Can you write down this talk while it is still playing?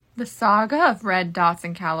The saga of red dots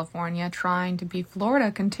in California trying to be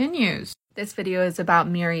Florida continues. This video is about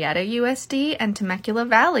Murrieta USD and Temecula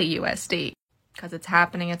Valley USD, because it's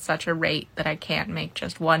happening at such a rate that I can't make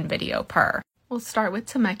just one video per. We'll start with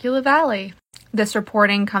Temecula Valley. This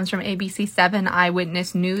reporting comes from ABC7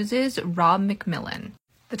 Eyewitness News' Rob McMillan.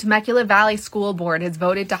 The Temecula Valley School Board has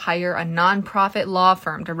voted to hire a nonprofit law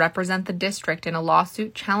firm to represent the district in a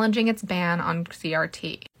lawsuit challenging its ban on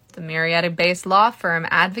CRT. The Murrieta-based law firm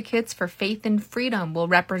Advocates for Faith and Freedom will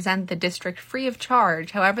represent the district free of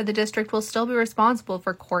charge. However, the district will still be responsible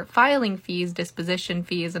for court filing fees, disposition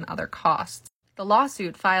fees, and other costs. The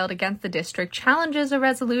lawsuit filed against the district challenges a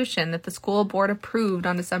resolution that the school board approved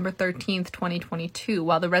on December 13, 2022.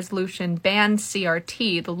 While the resolution banned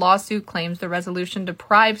CRT, the lawsuit claims the resolution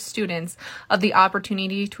deprives students of the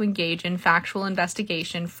opportunity to engage in factual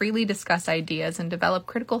investigation, freely discuss ideas, and develop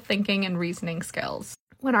critical thinking and reasoning skills.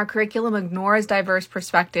 When our curriculum ignores diverse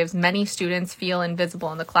perspectives, many students feel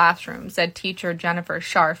invisible in the classroom, said teacher Jennifer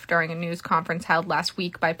Scharf during a news conference held last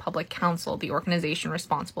week by Public Counsel, the organization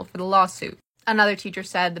responsible for the lawsuit. Another teacher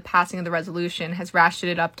said the passing of the resolution has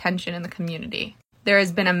ratcheted up tension in the community. There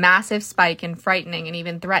has been a massive spike in frightening and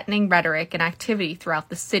even threatening rhetoric and activity throughout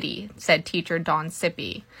the city, said teacher Dawn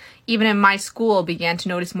Sippy. Even in my school began to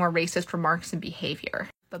notice more racist remarks and behavior.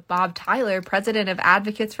 But Bob Tyler, president of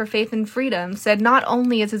Advocates for Faith and Freedom, said not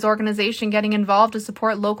only is his organization getting involved to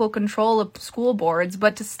support local control of school boards,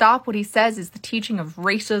 but to stop what he says is the teaching of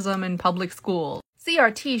racism in public schools.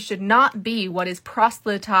 CRT should not be what is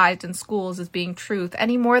proselytized in schools as being truth,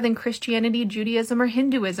 any more than Christianity, Judaism, or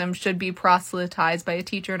Hinduism should be proselytized by a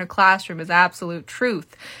teacher in a classroom as absolute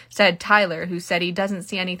truth, said Tyler, who said he doesn't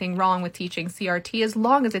see anything wrong with teaching CRT as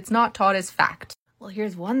long as it's not taught as fact. Well,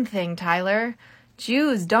 here's one thing, Tyler.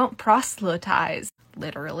 Jews don't proselytize.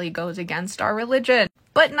 Literally goes against our religion.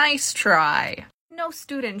 But nice try. No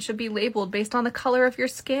student should be labeled based on the color of your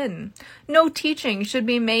skin. No teaching should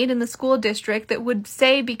be made in the school district that would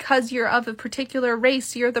say because you're of a particular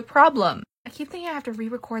race, you're the problem. I keep thinking I have to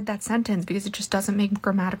re-record that sentence because it just doesn't make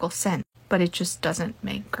grammatical sense. But it just doesn't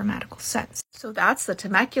make grammatical sense. So that's the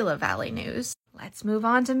Temecula Valley news. Let's move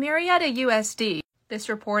on to Murrieta USD. This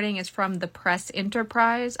reporting is from The Press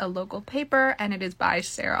Enterprise, a local paper, and it is by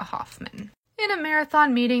Sarah Hoffman. In a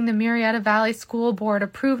marathon meeting, the Murrieta Valley School Board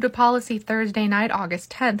approved a policy Thursday night, August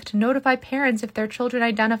 10th, to notify parents if their children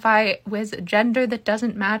identify with a gender that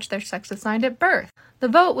doesn't match their sex assigned at birth. The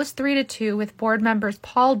vote was 3-2, with board members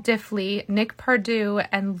Paul Diffley, Nick Pardue,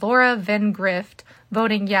 and Laura Van Grift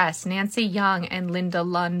voting yes. Nancy Young and Linda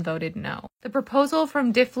Lund voted no. The proposal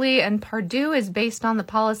from Diffley and Pardue is based on the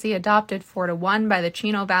policy adopted 4-1 by the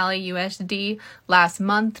Chino Valley USD last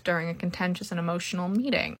month during a contentious and emotional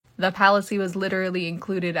meeting. The policy was literally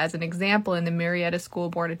included as an example in the Murrieta School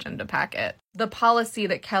Board agenda packet. The policy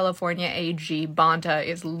that California AG Bonta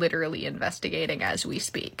is literally investigating as we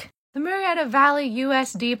speak. The Murrieta Valley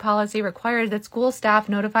USD policy requires that school staff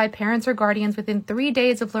notify parents or guardians within 3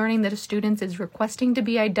 days of learning that a student is requesting to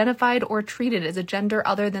be identified or treated as a gender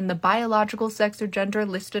other than the biological sex or gender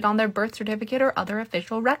listed on their birth certificate or other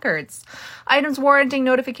official records. Items warranting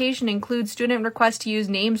notification include student requests to use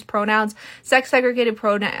names, pronouns, sex-segregated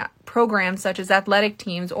programs such as athletic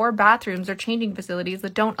teams or bathrooms or changing facilities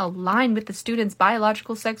that don't align with the student's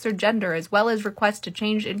biological sex or gender, as well as requests to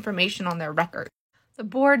change information on their record. The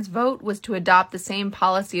board's vote was to adopt the same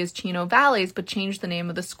policy as Chino Valley's, but change the name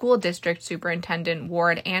of the school district, Superintendent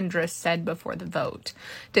Ward Andrus said before the vote.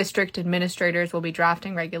 District administrators will be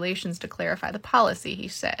drafting regulations to clarify the policy, he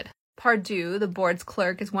said. Pardue, the board's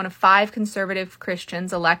clerk, is one of 5 conservative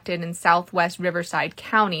Christians elected in Southwest Riverside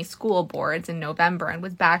County school boards in November and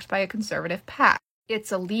was backed by a conservative PAC.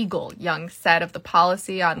 It's illegal, Young said of the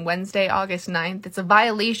policy on Wednesday, August 9th. It's a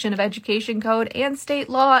violation of education code and state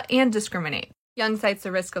law and discriminate. Young cites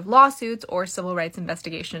the risk of lawsuits or civil rights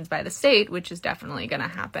investigations by the state, which is definitely going to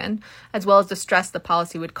happen, as well as the stress the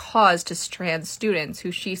policy would cause to trans students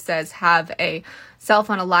who she says have a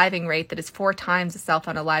self-unaliving rate that is 4 times the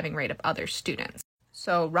self-unaliving rate of other students.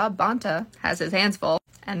 So Rob Bonta has his hands full,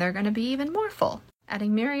 and they're going to be even more full.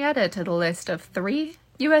 Adding Murrieta to the list of 3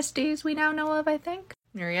 USDs we now know of, I think.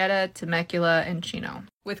 Murrieta, Temecula, and Chino.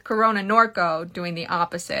 With Corona Norco doing the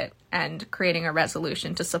opposite and creating a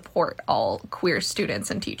resolution to support all queer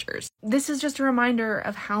students and teachers. This is just a reminder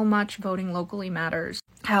of how much voting locally matters,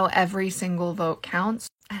 how every single vote counts,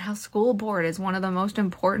 and how school board is one of the most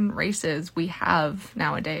important races we have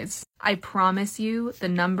nowadays. I promise you, the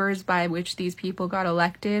numbers by which these people got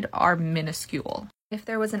elected are minuscule. If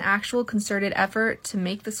there was an actual concerted effort to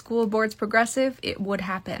make the school boards progressive, it would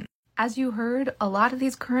happen. As you heard, a lot of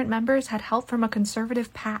these current members had help from a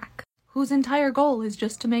conservative PAC. whose entire goal is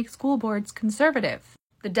just to make school boards conservative.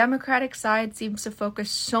 The Democratic side seems to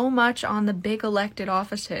focus so much on the big elected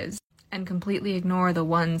offices and completely ignore the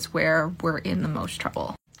ones where we're in the most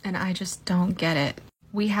trouble. And I just don't get it.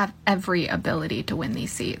 We have every ability to win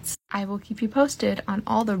these seats. I will keep you posted on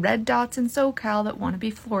all the red dots in SoCal that want to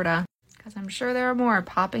be Florida, because I'm sure there are more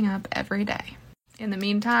popping up every day. In the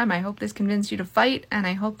meantime, I hope this convinced you to fight, and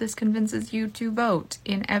I hope this convinces you to vote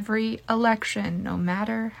in every election, no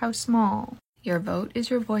matter how small. Your vote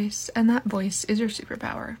is your voice, and that voice is your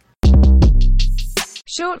superpower.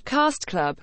 Short Cast Club